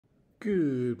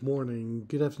Good morning,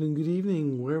 good afternoon, good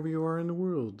evening, wherever you are in the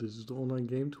world. This is the Online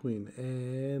Game Twin,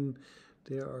 and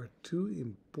there are two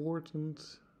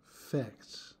important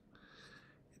facts.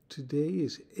 Today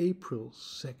is April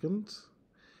 2nd,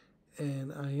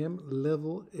 and I am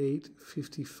level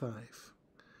 855.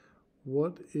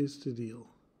 What is the deal?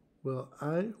 Well,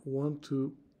 I want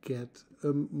to get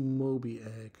a Moby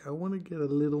egg. I want to get a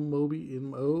little Moby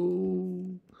in.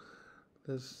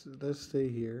 Let's stay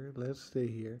here.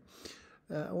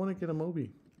 I want to get a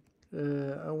Moby.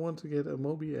 I want to get a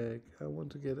Moby egg. I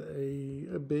want to get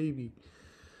a baby.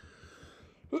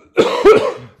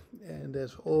 And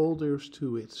that's all there's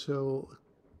to it. So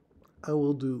I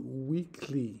will do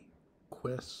weekly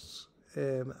quests,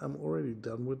 and I'm already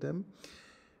done with them.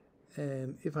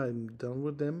 And if I'm done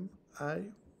with them, I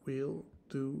will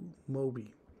do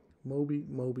Moby,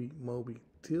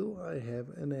 till I have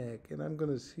an egg, and I'm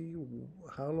gonna see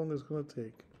how long it's gonna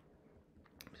take.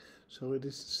 So it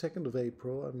is the 2nd of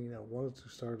April. I mean, I wanted to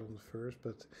start on the 1st,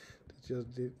 but it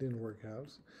just didn't work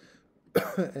out.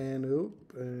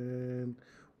 and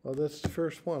well, that's the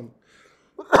first one.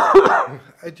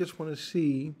 I just want to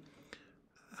see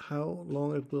how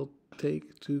long it will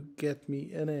take to get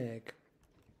me an egg.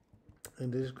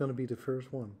 And this is going to be the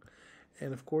first one.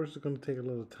 And of course, it's going to take a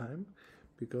lot of time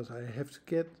because I have to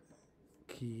get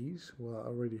keys. Well, I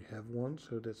already have one,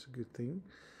 so that's a good thing.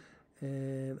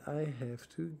 And I have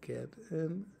to get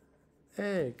an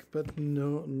egg, but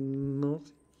no,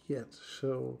 not yet.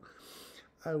 So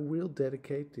I will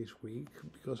dedicate this week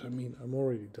because I'm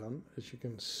already done, as you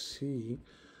can see.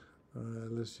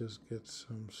 Let's just get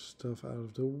some stuff out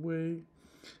of the way.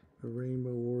 A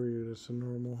rainbow warrior, that's a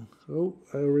normal. Oh,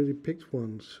 I already picked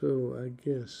one, so I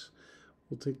guess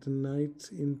we'll take the night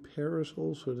in Paris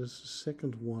also. That's the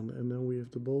second one, and then we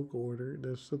have the bulk order.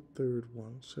 That's the third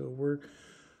one. So we're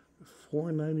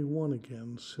 491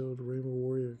 again. So the rainbow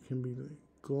warrior can be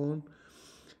gone.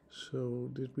 So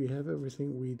did we have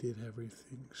everything? We did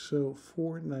everything. So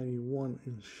 491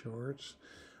 in shards.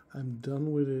 I'm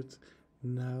done with it.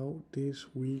 Now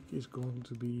this week is going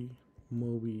to be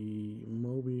Moby.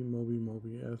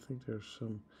 I think there's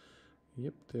some,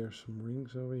 there's some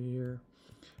rings over here.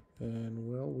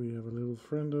 And well, we have a little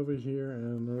friend over here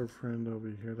and another friend over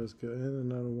here. Let's get,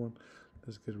 and another one.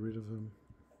 Let's get rid of them.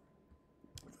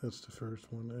 That's the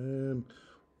first one. And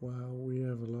wow, we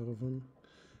have a lot of them.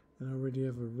 And I already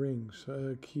have a ring, so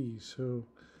a key. So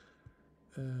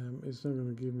it's not going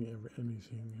to give me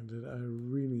anything that I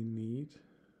really need.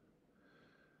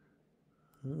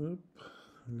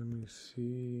 Let me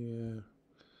see.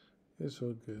 It's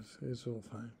all good. It's all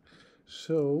fine.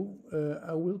 So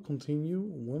I will continue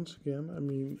once again.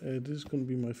 This is going to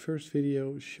be my first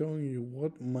video showing you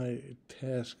what my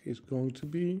task is going to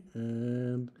be,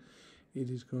 and it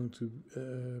is going to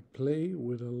play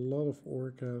with a lot of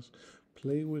orcas,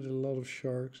 play with a lot of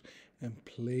sharks, and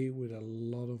play with a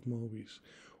lot of Mobies.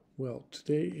 Well,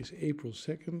 today is April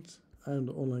 2nd. I'm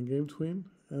the Online Game Twin.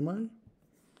 Am I?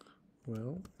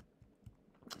 Well,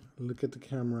 look at the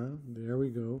camera. There we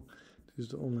go. This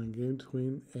is the Online Game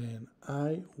Twin, and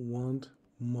I want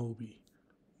Moby.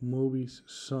 Moby's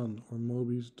son or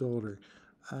Moby's daughter.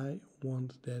 I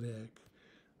want that egg.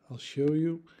 I'll show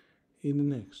you in the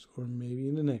next, or maybe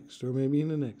in the next, or maybe in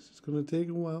the next. It's going to take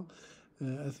a while.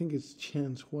 I think it's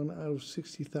chance 1 out of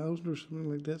 60,000 or something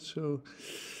like that. So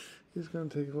it's going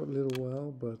to take a little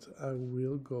while, but I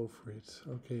will go for it.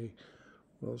 Okay.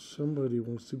 Well, somebody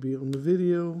wants to be on the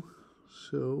video,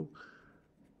 so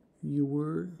you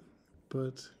were,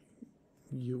 but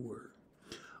you were.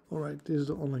 Alright, this is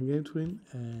the Online Game Twin,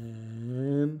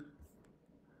 and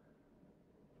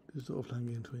this is the Offline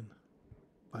Game Twin.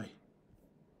 Bye.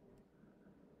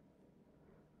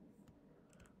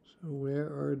 So where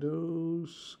are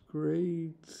those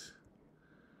great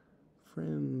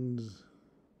friends?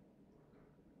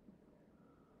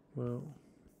 Well,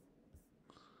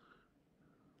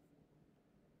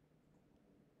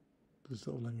 this is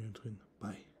the Online Game Twin.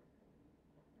 Bye.